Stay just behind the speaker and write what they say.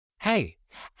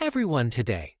everyone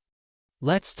today.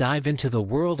 Let's dive into the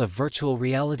world of virtual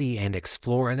reality and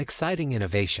explore an exciting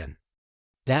innovation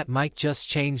that might just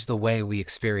change the way we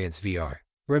experience VR.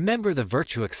 Remember the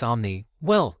Virtuix Omni?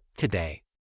 Well, today,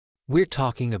 we're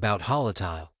talking about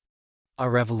HoloTile, a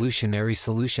revolutionary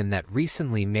solution that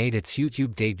recently made its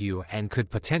YouTube debut and could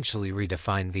potentially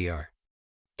redefine VR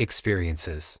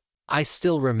experiences. I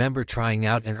still remember trying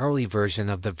out an early version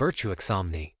of the Virtuix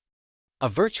Omni, a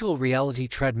virtual reality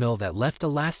treadmill that left a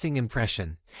lasting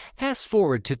impression. Fast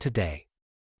forward to today,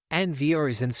 and VR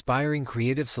is inspiring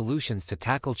creative solutions to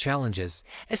tackle challenges,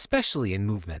 especially in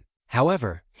movement.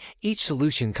 However, each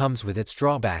solution comes with its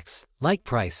drawbacks, like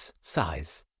price,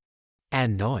 size,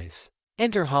 and noise.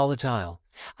 Enter HoloTile,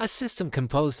 a system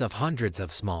composed of hundreds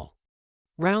of small,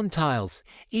 round tiles,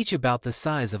 each about the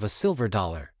size of a silver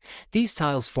dollar. These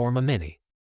tiles form a mini,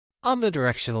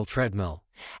 omnidirectional treadmill,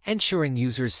 ensuring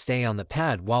users stay on the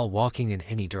pad while walking in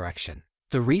any direction.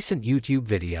 The recent YouTube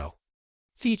video,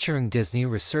 featuring Disney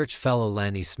research fellow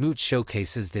Lanny Smoot,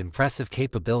 showcases the impressive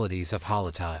capabilities of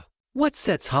HoloTile. What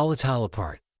sets HoloTile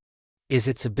apart is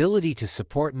its ability to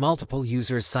support multiple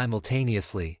users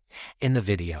simultaneously. In the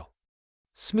video,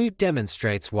 Smoot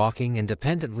demonstrates walking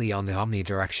independently on the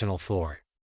omnidirectional floor,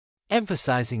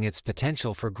 emphasizing its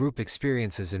potential for group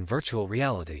experiences in virtual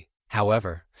reality.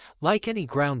 However, like any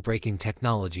groundbreaking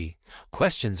technology,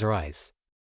 questions arise.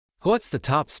 What's the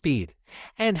top speed,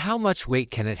 and how much weight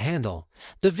can it handle?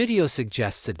 The video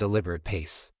suggests a deliberate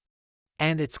pace,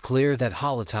 and it's clear that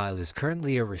HoloTile is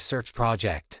currently a research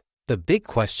project. The big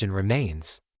question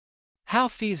remains: how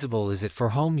feasible is it for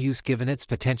home use given its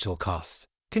potential cost?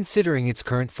 Considering its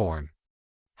current form,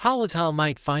 HoloTile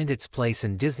might find its place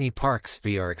in Disney Parks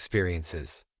VR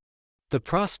experiences. The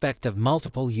prospect of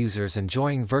multiple users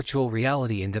enjoying virtual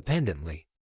reality independently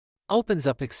opens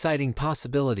up exciting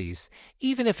possibilities,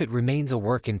 even if it remains a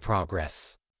work in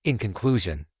progress. In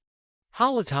conclusion,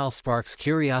 HoloTile sparks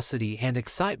curiosity and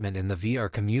excitement in the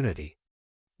VR community.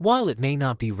 While it may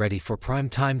not be ready for prime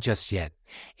time just yet,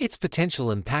 its potential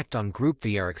impact on group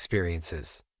VR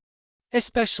experiences,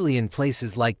 especially in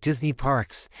places like Disney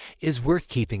Parks, is worth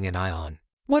keeping an eye on.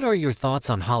 What are your thoughts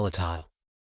on HoloTile?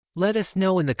 Let us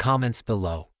know in the comments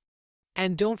below.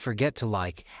 And don't forget to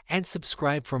like and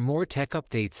subscribe for more tech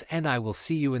updates, and I will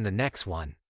see you in the next one.